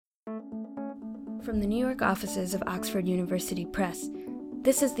From the New York offices of Oxford University Press,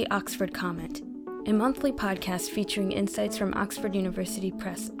 this is the Oxford Comment, a monthly podcast featuring insights from Oxford University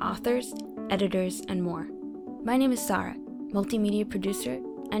Press authors, editors, and more. My name is Sara, Multimedia Producer,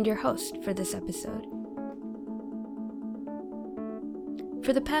 and your host for this episode.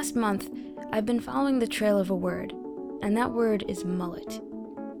 For the past month, I've been following the trail of a word, and that word is mullet.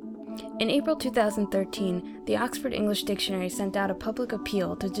 In April 2013, the Oxford English Dictionary sent out a public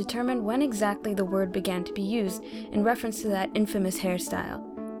appeal to determine when exactly the word began to be used in reference to that infamous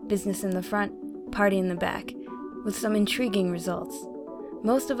hairstyle, business in the front, party in the back, with some intriguing results.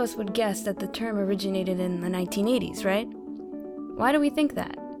 Most of us would guess that the term originated in the 1980s, right? Why do we think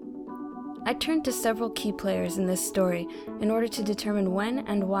that? I turned to several key players in this story in order to determine when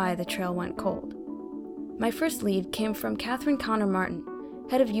and why the trail went cold. My first lead came from Katherine Martin,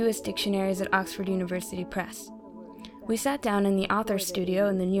 head of U.S. Dictionaries at Oxford University Press. We sat down in the author's studio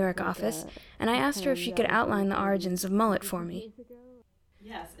in the New York office, and I asked her if she could outline the origins of mullet for me.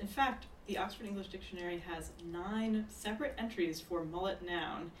 Yes, in fact, the Oxford English Dictionary has 9 separate entries for mullet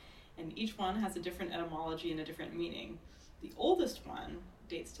noun, and each one has a different etymology and a different meaning. The oldest one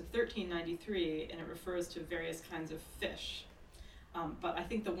dates to 1393, and it refers to various kinds of fish. But I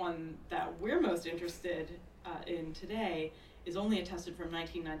think the one that we're most interested in today is only attested from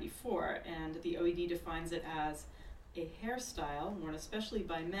 1994, and the OED defines it as a hairstyle worn especially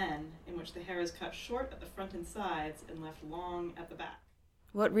by men in which the hair is cut short at the front and sides and left long at the back.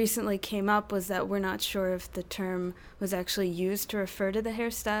 What recently came up was that we're not sure if the term was actually used to refer to the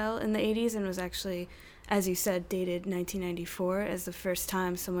hairstyle in the 80s and was actually, as you said, dated 1994 as the first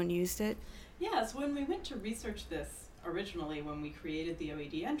time someone used it. Yes, when we went to research this originally, when we created the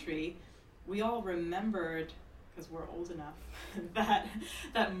OED entry, we all remembered, because we're old enough,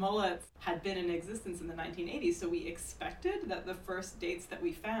 that mullets had been in existence in the 1980s, so we expected that the first dates that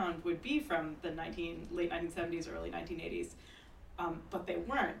we found would be from the late 1970s, early 1980s, but they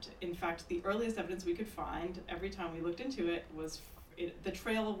weren't. In fact, the earliest evidence we could find, every time we looked into it, was the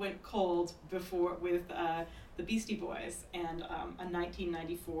trail went cold with the Beastie Boys and a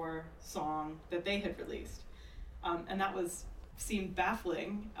 1994 song that they had released, and that seemed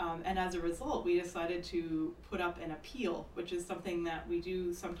baffling, and as a result we decided to put up an appeal, which is something that we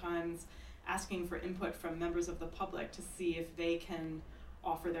do sometimes, asking for input from members of the public to see if they can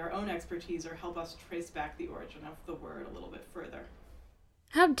offer their own expertise or help us trace back the origin of the word a little bit further.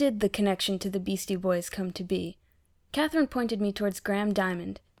 How did the connection to the Beastie Boys come to be? Katherine pointed me towards Graham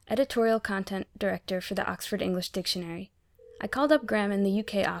Diamond, editorial content director for the Oxford English Dictionary. I called up Graham in the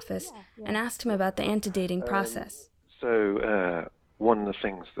UK office and asked him about the antedating process. So one of the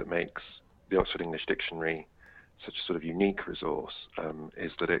things that makes the Oxford English Dictionary such a sort of unique resource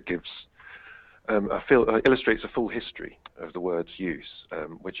is that it gives, illustrates a full history of the word's use,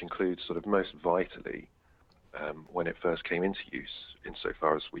 which includes sort of most vitally when it first came into use,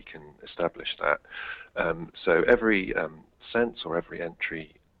 insofar as we can establish that. So every sentence or every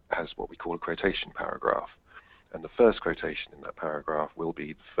entry has what we call a quotation paragraph, and the first quotation in that paragraph will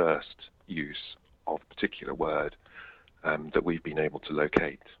be the first use of a particular word that we've been able to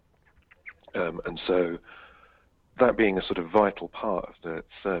locate. And so that being a sort of vital part of the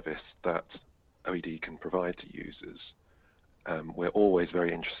service that OED can provide to users, we're always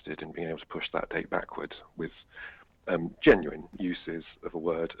very interested in being able to push that date backward with genuine uses of a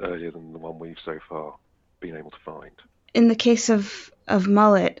word earlier than the one we've so far been able to find. In the case of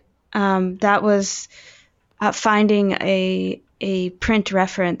mullet, that was finding a print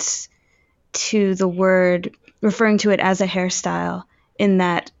reference to the word, referring to it as a hairstyle in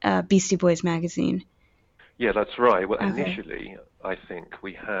that Beastie Boys magazine. Yeah, that's right. Well, okay. Initially, I think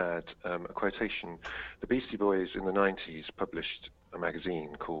we had a quotation. The Beastie Boys in the 90s published a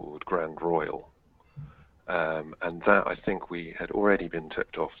magazine called Grand Royal, and that, I think we had already been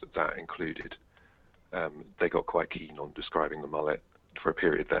tipped off that included. They got quite keen on describing the mullet for a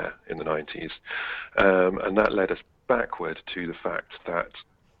period there in the 90s, and that led us backward to the fact that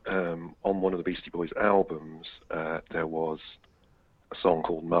on one of the Beastie Boys albums, there was a song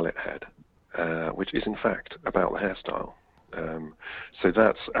called Mullet Head, which is in fact about the hairstyle. So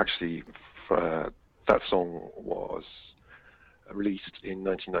that's actually, that song was released in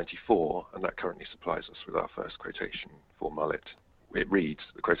 1994, and that currently supplies us with our first quotation for mullet. The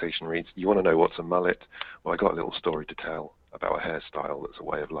quotation reads, "You want to know what's a mullet? Well, I got a little story to tell about a hairstyle that's a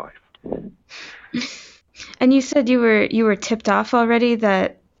way of life." And you said you were tipped off already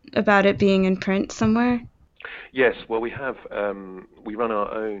about it being in print somewhere? Yes, well, we run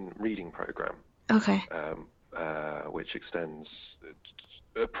our own reading program. Okay. Which extends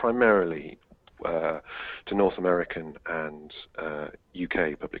primarily to North American and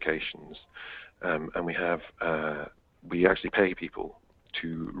UK publications, and we actually pay people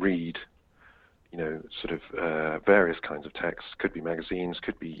to read, sort of various kinds of texts. Could be magazines,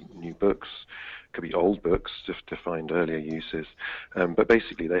 could be new books, could be old books to find earlier uses. But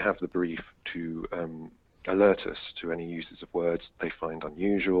basically, they have the brief to alert us to any uses of words they find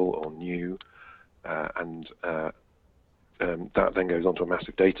unusual or new, and that then goes onto a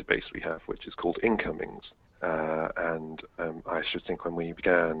massive database we have, which is called incomings. And I should think when we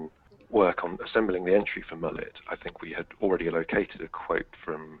began work on assembling the entry for Mullet, I think we had already located a quote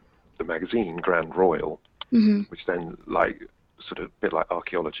from the magazine Grand Royal, which then, sort of a bit like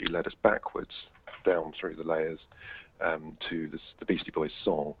archaeology, led us backwards down through the layers to the Beastie Boys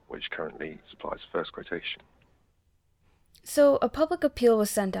song, which currently supplies the first quotation. So a public appeal was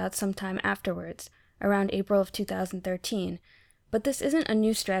sent out sometime afterwards, around April of 2013, but this isn't a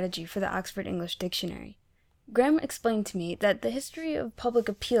new strategy for the Oxford English Dictionary. Graham explained to me that the history of public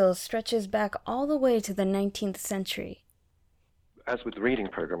appeals stretches back all the way to the 19th century. As with the reading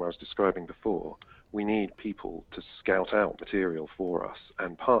program I was describing before, we need people to scout out material for us,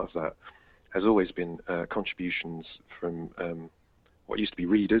 and part of that has always been contributions from what used to be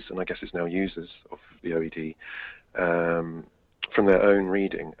readers, and I guess is now users of the OED, from their own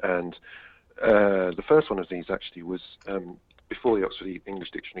reading. And the first one of these actually was before the Oxford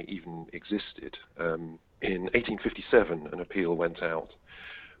English Dictionary even existed. In 1857, an appeal went out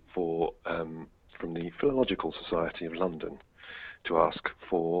from the Philological Society of London to ask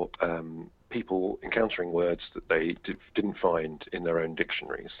for people encountering words that they didn't find in their own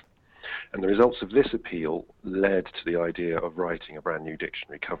dictionaries. And the results of this appeal led to the idea of writing a brand new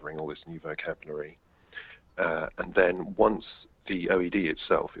dictionary covering all this new vocabulary. And then once the OED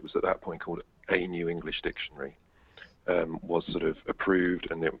itself, it was at that point called a New English Dictionary, was sort of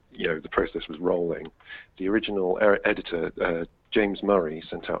approved, and the process was rolling. The original editor, James Murray,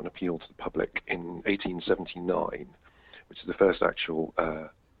 sent out an appeal to the public in 1879, which is the first actual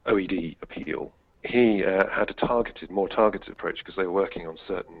OED appeal. He had a more targeted approach because they were working on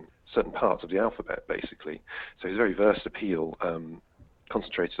certain parts of the alphabet, basically. So his very first appeal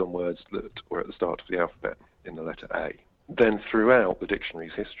concentrated on words that were at the start of the alphabet in the letter A. Then throughout the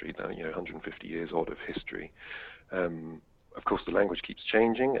dictionary's history, 150 years odd of history, of course the language keeps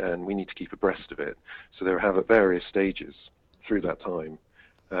changing and we need to keep abreast of it. So there have at various stages through that time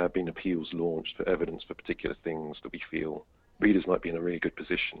been appeals launched for evidence for particular things that we feel readers might be in a really good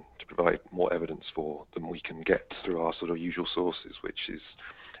position to provide more evidence for than we can get through our sort of usual sources, which is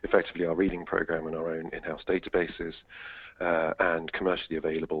effectively our reading program and our own in-house databases and commercially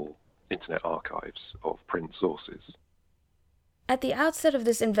available internet archives of print sources. At the outset of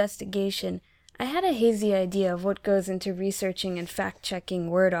this investigation, I had a hazy idea of what goes into researching and fact-checking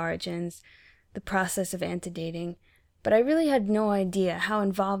word origins, the process of antedating, but I really had no idea how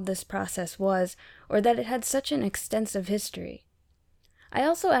involved this process was or that it had such an extensive history. I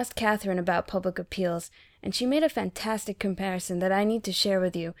also asked Katherine about public appeals, and she made a fantastic comparison that I need to share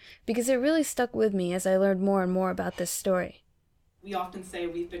with you because it really stuck with me as I learned more and more about this story. We often say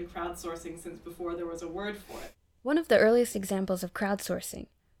we've been crowdsourcing since before there was a word for it. One of the earliest examples of crowdsourcing,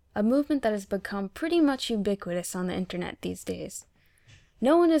 a movement that has become pretty much ubiquitous on the internet these days.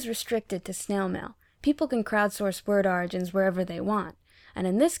 No one is restricted to snail mail. People can crowdsource word origins wherever they want, and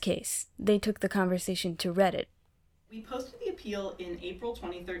in this case, they took the conversation to Reddit. We posted the appeal in April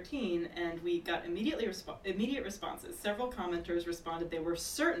 2013, and we got immediate responses. Several commenters responded they were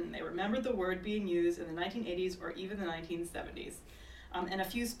certain they remembered the word being used in the 1980s or even the 1970s. And a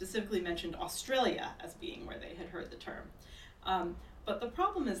few specifically mentioned Australia as being where they had heard the term. But the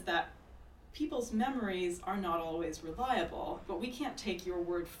problem is that people's memories are not always reliable, but we can't take your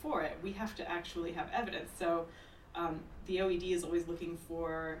word for it. We have to actually have evidence. So the OED is always looking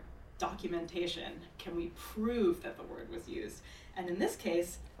for documentation. Can we prove that the word was used? And in this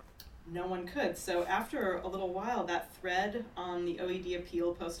case, no one could. So after a little while, that thread on the OED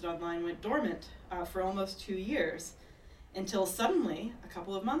appeal posted online went dormant for almost 2 years, until suddenly, a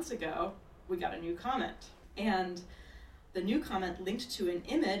couple of months ago, we got a new comment. And the new comment linked to an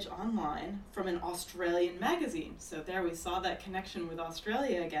image online from an Australian magazine. So there we saw that connection with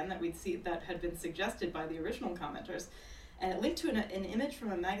Australia again that had been suggested by the original commenters. And it linked to an image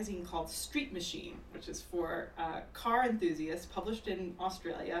from a magazine called Street Machine, which is for car enthusiasts, published in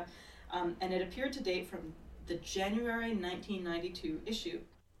Australia. And it appeared to date from the January 1992 issue.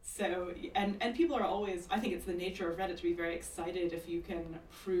 So, and people are always, I think it's the nature of Reddit to be very excited if you can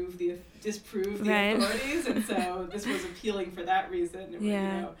disprove the authorities, and so this was appealing for that reason.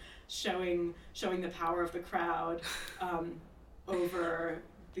 Yeah. Showing the power of the crowd over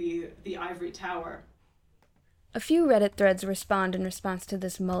the ivory tower. A few Reddit threads respond in response to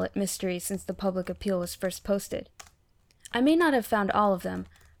this Mullet mystery since the public appeal was first posted. I may not have found all of them,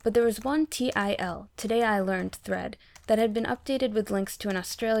 but there was one TIL, Today I Learned thread, that had been updated with links to an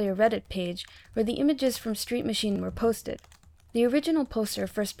Australia Reddit page where the images from Street Machine were posted. The original poster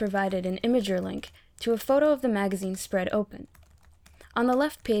first provided an Imager link to a photo of the magazine spread open. On the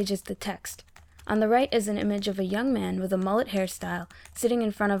left page is the text. On the right is an image of a young man with a mullet hairstyle sitting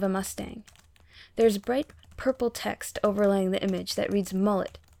in front of a Mustang. There's bright purple text overlaying the image that reads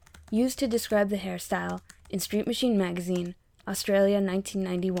Mullet, used to describe the hairstyle in Street Machine magazine, Australia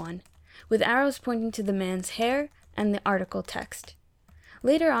 1991, with arrows pointing to the man's hair and the article text.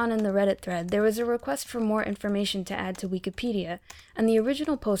 Later on in the Reddit thread, there was a request for more information to add to Wikipedia, and the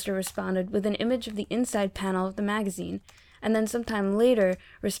original poster responded with an image of the inside panel of the magazine, and then sometime later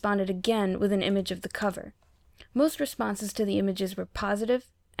responded again with an image of the cover. Most responses to the images were positive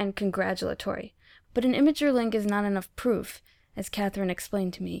and congratulatory, but an Imager link is not enough proof, as Katherine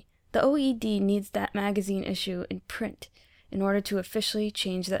explained to me. The OED needs that magazine issue in print in order to officially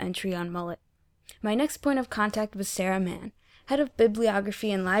change the entry on Mullet. My next point of contact was Sara Mann, head of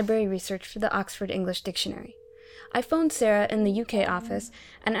bibliography and library research for the Oxford English Dictionary. I phoned Sara in the UK office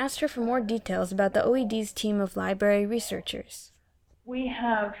and asked her for more details about the OED's team of library researchers. We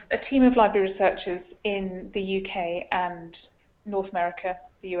have a team of library researchers in the UK and North America,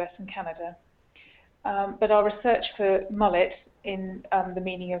 the US and Canada. But our research for Mullet, in the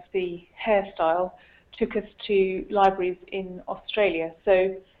meaning of the hairstyle, took us to libraries in Australia.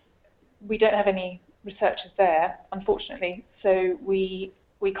 So we don't have any researchers there, unfortunately. So we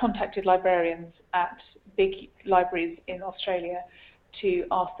contacted librarians at big libraries in Australia to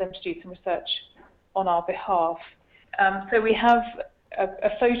ask them to do some research on our behalf. So we have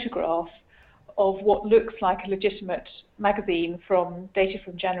a photograph of what looks like a legitimate magazine from data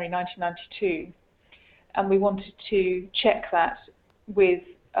from January 1992, and we wanted to check that with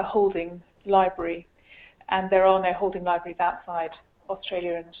a holding library, and there are no holding libraries outside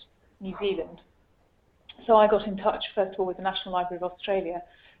Australia and New Zealand. So I got in touch, first of all, with the National Library of Australia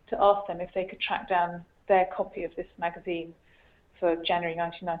to ask them if they could track down their copy of this magazine for January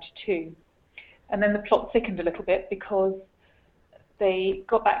 1992. And then the plot thickened a little bit because they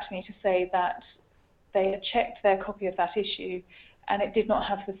got back to me to say that they had checked their copy of that issue and it did not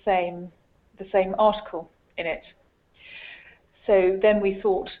have the same article in it. So then we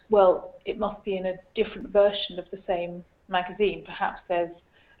thought, well, it must be in a different version of the same magazine. Perhaps there's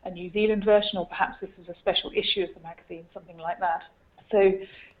a New Zealand version, or perhaps this is a special issue of the magazine, something like that. So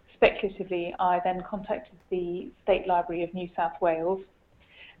speculatively, I then contacted the State Library of New South Wales,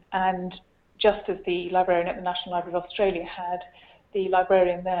 and just as the librarian at the National Library of Australia had, the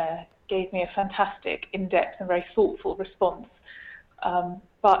librarian there gave me a fantastic, in-depth and very thoughtful response,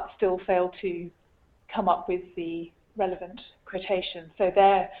 but still failed to come up with the relevant quotation. So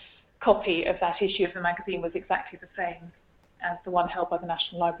their copy of that issue of the magazine was exactly the same as the one held by the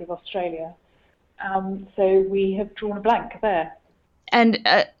National Library of Australia. So we have drawn a blank there. And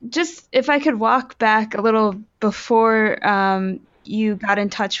just if I could walk back a little before you got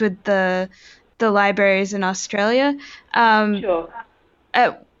in touch with the libraries in Australia. Sure.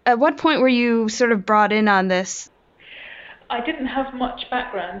 At what point were you sort of brought in on this? I didn't have much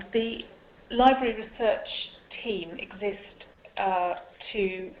background. The library research team exists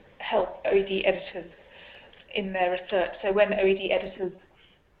to help OED editors in their research. So when OED editors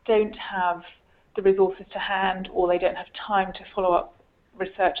don't have the resources to hand, or they don't have time to follow up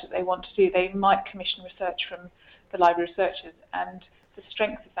research that they want to do, they might commission research from the library researchers. And the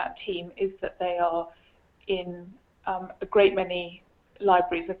strength of that team is that they are in a great many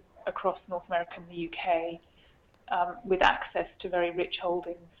libraries across North America and the UK with access to very rich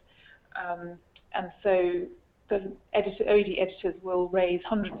holdings. And so the OED editors will raise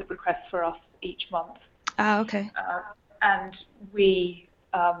hundreds of requests for us each month. Okay. And we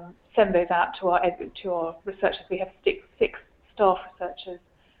send those out to our researchers. We have six staff researchers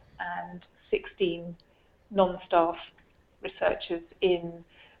and 16 non-staff researchers in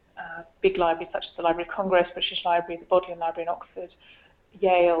big libraries such as the Library of Congress, British Library, the Bodleian Library in Oxford,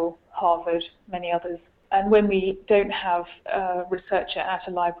 Yale, Harvard, many others. And when we don't have a researcher at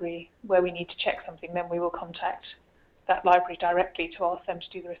a library where we need to check something, then we will contact that library directly to ask them to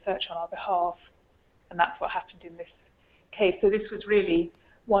do the research on our behalf. And that's what happened in this case. So this was really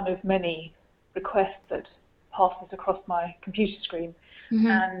one of many requests that passes across my computer screen. Mm-hmm.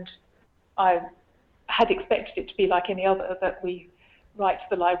 And I had expected it to be like any other, that we write to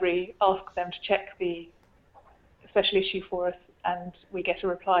the library, ask them to check the special issue for us, and we get a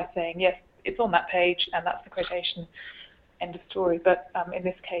reply saying, yes, it's on that page, and that's the quotation, end of story. But in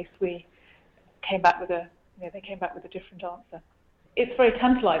this case, we came back with a they came back with a different answer. It's very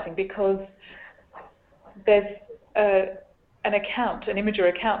tantalizing because there's an account, an Imager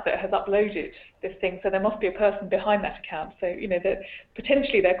account that has uploaded this thing, so there must be a person behind that account. So that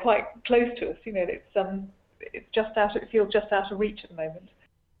potentially they're quite close to us. It's just out. It feels just out of reach at the moment.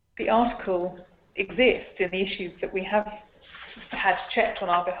 The article exists in the issues that we have had checked on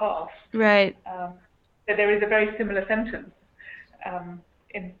our behalf. Right. So there is a very similar sentence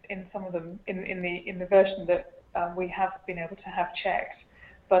in some of them in the version that we have been able to have checked,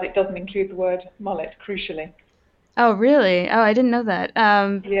 but it doesn't include the word mullet, crucially. Oh, really? Oh, I didn't know that.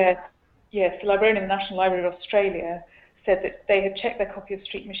 Yes. The librarian in the National Library of Australia said that they had checked their copy of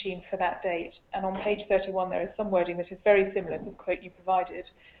Street Machine for that date, and on page 31 there is some wording that is very similar to the quote you provided.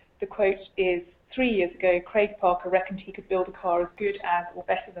 The quote is, 3 years ago, Craig Parker reckoned he could build a car as good as or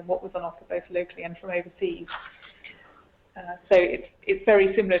better than what was on offer both locally and from overseas. So it's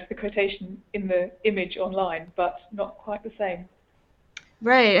very similar to the quotation in the image online, but not quite the same.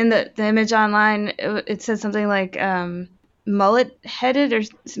 Right, and the image online, it says something like mullet-headed or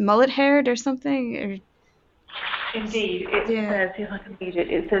mullet-haired or something. Indeed, it says, if I can read it,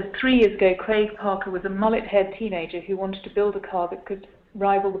 it says, 3 years ago, Craig Parker was a mullet-haired teenager who wanted to build a car that could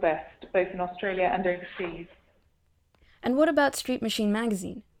rival the best, both in Australia and overseas. And what about Street Machine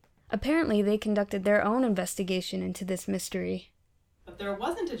magazine? Apparently, they conducted their own investigation into this mystery. But there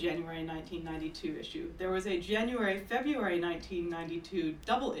wasn't a January 1992 issue. There was a January-February 1992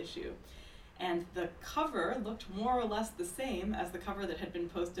 double issue. And the cover looked more or less the same as the cover that had been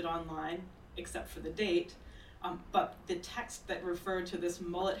posted online, except for the date. But the text that referred to this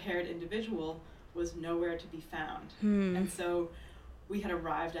mullet-haired individual was nowhere to be found. And so we had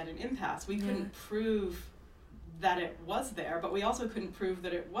arrived at an impasse. We couldn't prove that it was there, but we also couldn't prove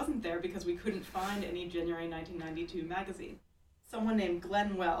that it wasn't there because we couldn't find any January 1992 magazine. Someone named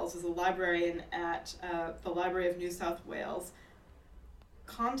Glenn Wells is a librarian at the Library of New South Wales,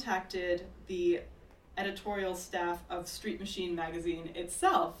 contacted the editorial staff of Street Machine magazine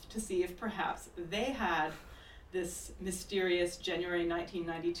itself to see if perhaps they had this mysterious January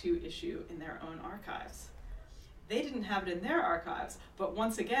 1992 issue in their own archives. They didn't have it in their archives, but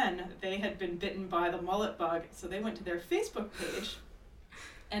once again, they had been bitten by the mullet bug, so they went to their Facebook page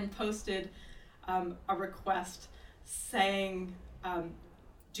and posted a request saying,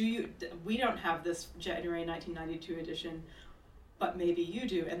 we don't have this January 1992 edition, but maybe you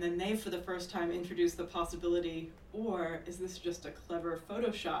do. And then they, for the first time, introduced the possibility, or is this just a clever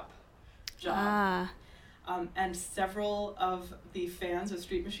Photoshop job? And several of the fans of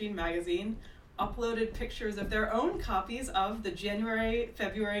Street Machine magazine uploaded pictures of their own copies of the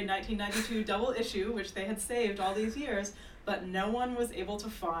January-February 1992 double issue, which they had saved all these years, but no one was able to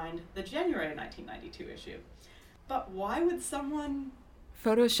find the January 1992 issue. But why would someone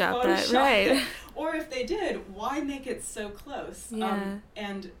Photoshop that, right? it? Or if they did, why make it so close? Yeah.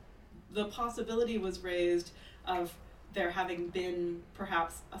 And the possibility was raised of there having been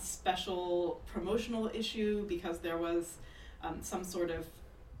perhaps a special promotional issue because there was some sort of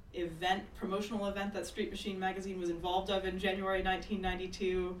promotional event that Street Machine magazine was involved of in January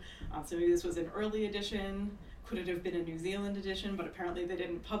 1992. So maybe this was an early edition. Could it have been a New Zealand edition? But apparently they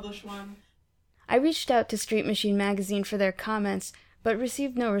didn't publish one. I reached out to Street Machine magazine for their comments, but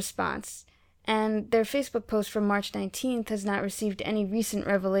received no response. And their Facebook post from March 19th has not received any recent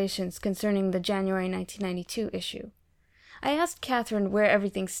revelations concerning the January 1992 issue. I asked Katherine where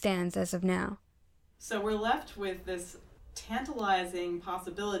everything stands as of now. So we're left with this tantalizing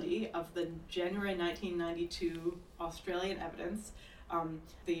possibility of the January 1992 Australian evidence.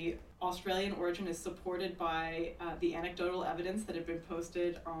 The Australian origin is supported by the anecdotal evidence that had been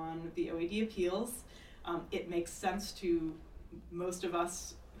posted on the OED appeals. It makes sense to most of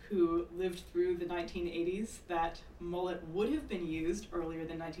us who lived through the 1980s that mullet would have been used earlier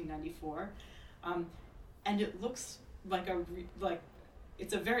than 1994. And it looks like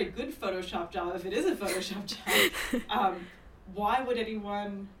it's a very good Photoshop job if it is a Photoshop job. Why would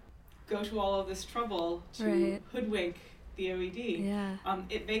anyone go to all of this trouble to hoodwink the OED? Yeah.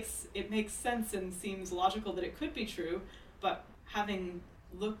 It makes sense and seems logical that it could be true, but having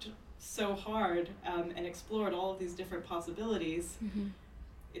looked so hard and explored all of these different possibilities,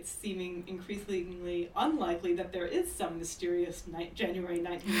 it's seeming increasingly unlikely that there is some mysterious January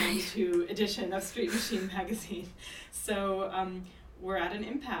 1992 edition of Street Machine magazine. So we're at an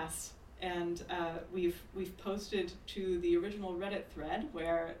impasse, and we've posted to the original Reddit thread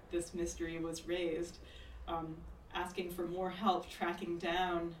where this mystery was raised, asking for more help tracking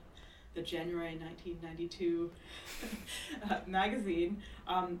down the January 1992 magazine,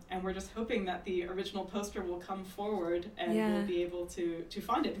 and we're just hoping that the original poster will come forward and we'll be able to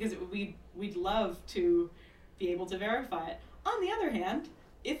find it, because we'd love to be able to verify it. On the other hand,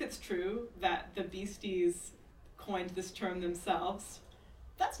 if it's true that the Beasties coined this term themselves,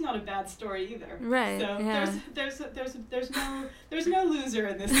 that's not a bad story either. Right. So yeah. there's no loser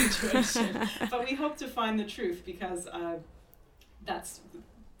in this situation. But we hope to find the truth, because that's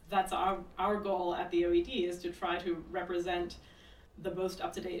our goal at the OED, is to try to represent the most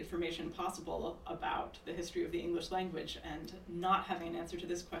up-to-date information possible about the history of the English language, and not having an answer to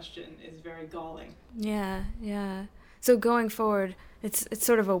this question is very galling. Yeah. So going forward, it's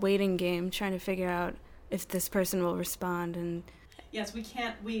sort of a waiting game, trying to figure out if this person will respond. And yes, we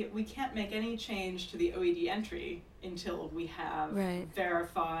can't make any change to the OED entry until we have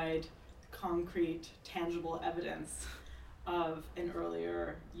verified, concrete, tangible evidence of an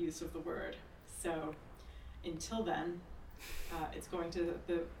earlier use of the word. So until then, it's going to,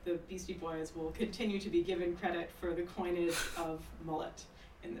 the Beastie Boys will continue to be given credit for the coinage of mullet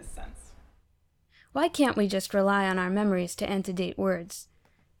in this sense. Why can't we just rely on our memories to antedate words?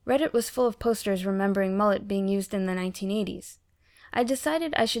 Reddit was full of posters remembering mullet being used in the 1980s. I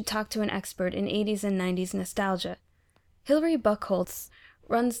decided I should talk to an expert in 80s and 90s nostalgia. Hilary Buckholtz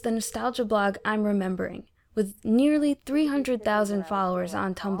runs the nostalgia blog I'm Remembering, with nearly 300,000 followers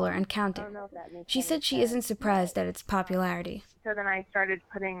on Tumblr and counting. She said she isn't surprised at its popularity. So then I started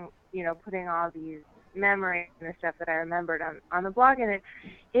putting all these memories and the stuff that I remembered on the blog, and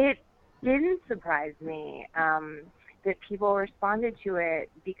it didn't surprise me that people responded to it,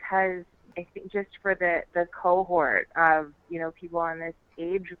 because I think just for the cohort of, people on this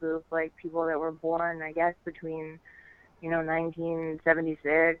age group, like people that were born, I guess, between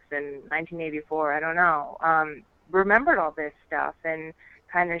 1976 and 1984, I don't know, remembered all this stuff and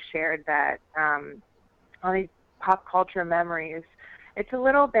kind of shared that, all these pop culture memories. It's a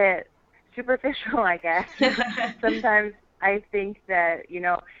little bit superficial, I guess. Sometimes I think that,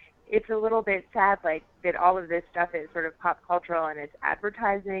 it's a little bit sad, like, that all of this stuff is sort of pop cultural, and it's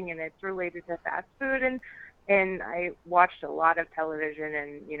advertising, and it's related to fast food, and I watched a lot of television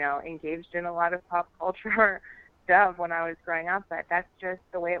and, engaged in a lot of pop culture stuff when I was growing up, but that's just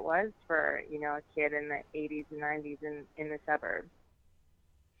the way it was for, a kid in the 80s and 90s in the suburbs.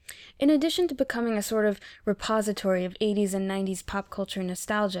 In addition to becoming a sort of repository of 80s and 90s pop culture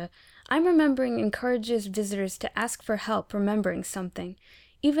nostalgia, I'm Remembering encourages visitors to ask for help remembering something,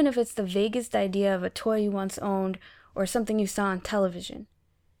 even if it's the vaguest idea of a toy you once owned or something you saw on television.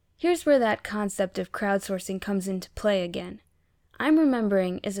 Here's where that concept of crowdsourcing comes into play again. I'm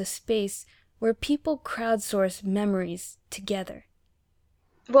Remembering is a space where people crowdsource memories together.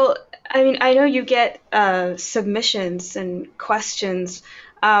 Well, I mean, I know you get submissions and questions.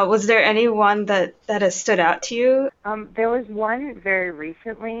 Was there any one that has stood out to you? There was one very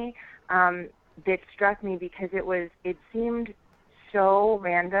recently that struck me because it seemed so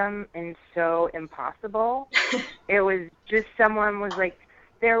random and so impossible. It was just, someone was like,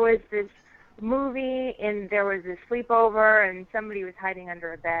 there was this movie and there was this sleepover and somebody was hiding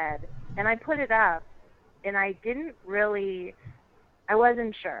under a bed. And I put it up, and I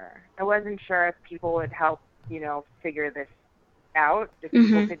wasn't sure. I wasn't sure if people would help, figure this out, if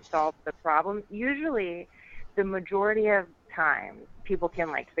people could solve the problem. Usually, the majority of times, people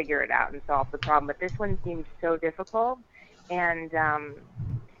can, figure it out and solve the problem. But this one seemed so difficult, and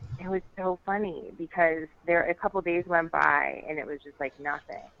it was so funny because a couple days went by, and it was just,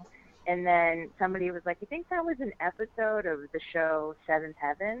 nothing. And then somebody was like, I think that was an episode of the show Seventh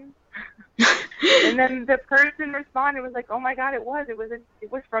Heaven. And then the person responded, was like, oh my God, it was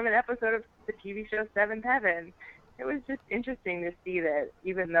from an episode of the TV show Seventh Heaven. It was just interesting to see that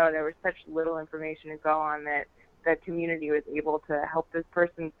even though there was such little information to go on, that the community was able to help this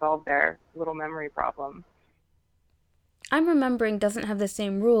person solve their little memory problem. I'm Remembering doesn't have the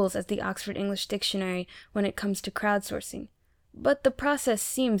same rules as the Oxford English Dictionary when it comes to crowdsourcing, but the process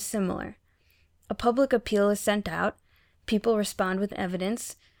seems similar. A public appeal is sent out, people respond with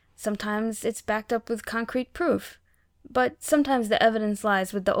evidence, sometimes it's backed up with concrete proof, but sometimes the evidence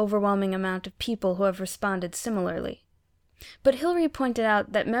lies with the overwhelming amount of people who have responded similarly. But Hilary pointed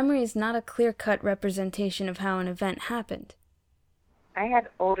out that memory is not a clear-cut representation of how an event happened. I had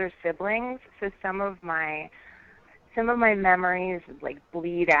older siblings, so some of my memories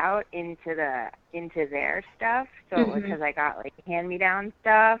bleed out into their stuff. So because I got hand-me-down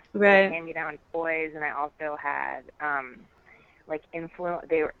stuff, right, hand-me-down toys, and I also had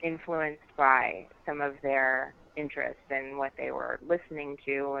they were influenced by some of their interests and what they were listening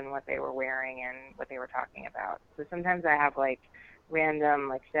to and what they were wearing and what they were talking about. So sometimes I have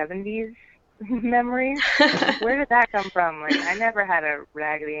random 70s memories. Where did that come from? I never had a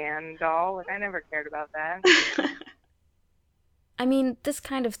Raggedy Ann doll. I never cared about that. I mean, this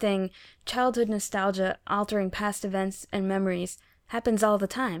kind of thing, childhood nostalgia altering past events and memories, happens all the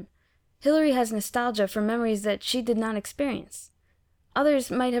time. Hillary has nostalgia for memories that she did not experience.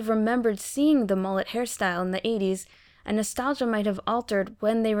 Others might have remembered seeing the mullet hairstyle in the 80s, and nostalgia might have altered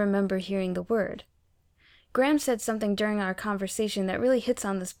when they remember hearing the word. Graham said something during our conversation that really hits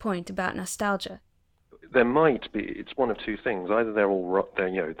on this point about nostalgia. There might be, it's one of two things. Either they're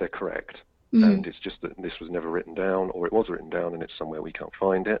correct, and it's just that this was never written down, or it was written down and it's somewhere we can't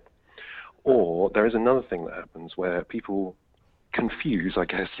find it. Or there is another thing that happens where people confuse,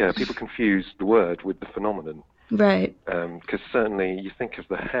 people confuse the word with the phenomenon. Right. Because certainly you think of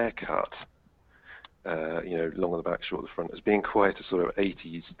the haircut, long at the back, short at the front, as being quite a sort of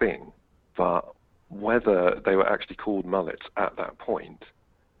 80s thing. But whether they were actually called mullets at that point,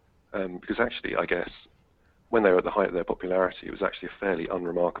 because actually, I guess, when they were at the height of their popularity, it was actually a fairly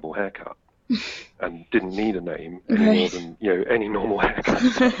unremarkable haircut and didn't need a name any more than any normal haircut.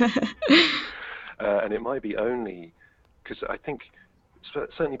 And it might be only because I think,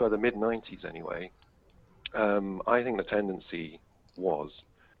 certainly by the mid-90s anyway, I think the tendency was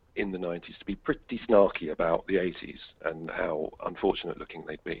in the 90s to be pretty snarky about the 80s and how unfortunate looking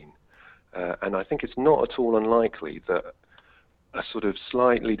they'd been. And I think it's not at all unlikely that a sort of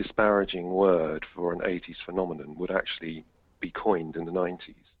slightly disparaging word for an 80s phenomenon would actually be coined in the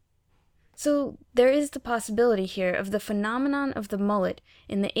 90s. So there is the possibility here of the phenomenon of the mullet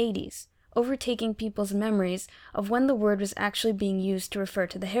in the 80s overtaking people's memories of when the word was actually being used to refer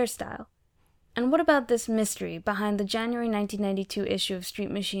to the hairstyle. And what about this mystery behind the January 1992 issue of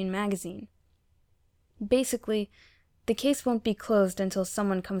Street Machine magazine? Basically, the case won't be closed until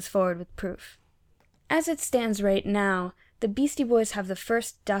someone comes forward with proof. As it stands right now, the Beastie Boys have the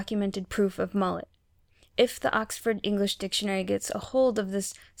first documented proof of mullet. If the Oxford English Dictionary gets a hold of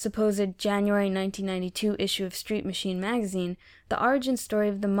this supposed January 1992 issue of Street Machine magazine, the origin story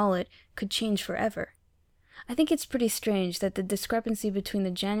of the mullet could change forever. I think it's pretty strange that the discrepancy between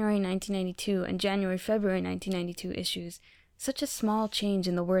the January 1992 and January-February 1992 issues, such a small change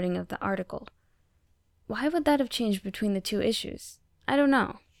in the wording of the article. Why would that have changed between the two issues? I don't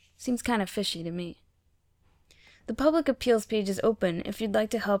know. Seems kind of fishy to me. The public appeals page is open if you'd like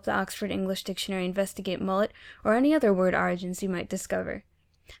to help the Oxford English Dictionary investigate mullet or any other word origins you might discover.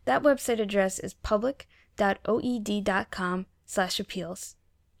 That website address is public.oed.com/appeals.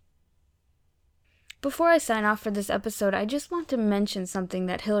 Before I sign off for this episode, I just want to mention something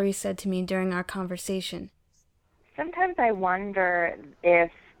that Hillary said to me during our conversation. Sometimes I wonder if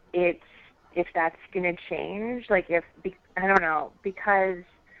that's going to change, I don't know, because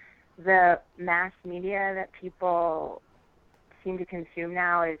the mass media that people seem to consume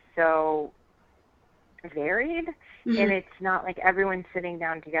now is so varied, and it's not like everyone's sitting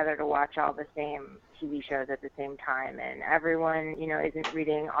down together to watch all the same TV shows at the same time, and everyone, isn't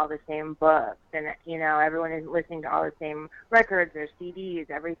reading all the same books, and, everyone isn't listening to all the same records or CDs.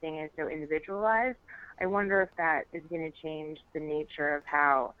 Everything is so individualized. I wonder if that is going to change the nature of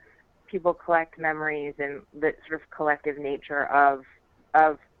how people collect memories and the sort of collective nature of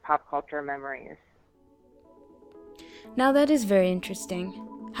pop culture memories. Now that is very interesting.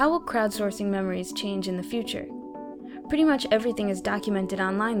 How will crowdsourcing memories change in the future? Pretty much everything is documented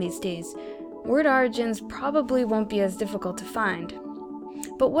online these days. Word origins probably won't be as difficult to find.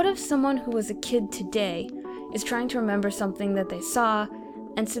 But what if someone who was a kid today is trying to remember something that they saw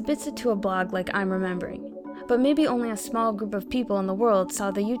and submits it to a blog like I'm remembering? But maybe only a small group of people in the world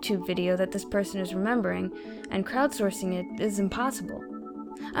saw the YouTube video that this person is remembering, and crowdsourcing it is impossible.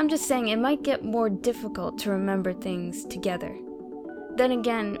 I'm just saying it might get more difficult to remember things together. Then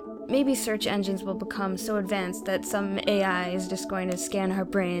again, maybe search engines will become so advanced that some AI is just going to scan our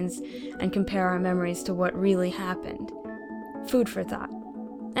brains and compare our memories to what really happened. Food for thought.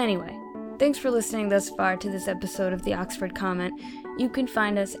 Anyway, thanks for listening thus far to this episode of the Oxford Comment. You can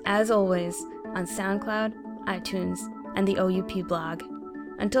find us, as always, on SoundCloud, iTunes, and the OUP blog.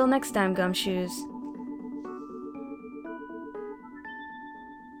 Until next time, Gumshoes.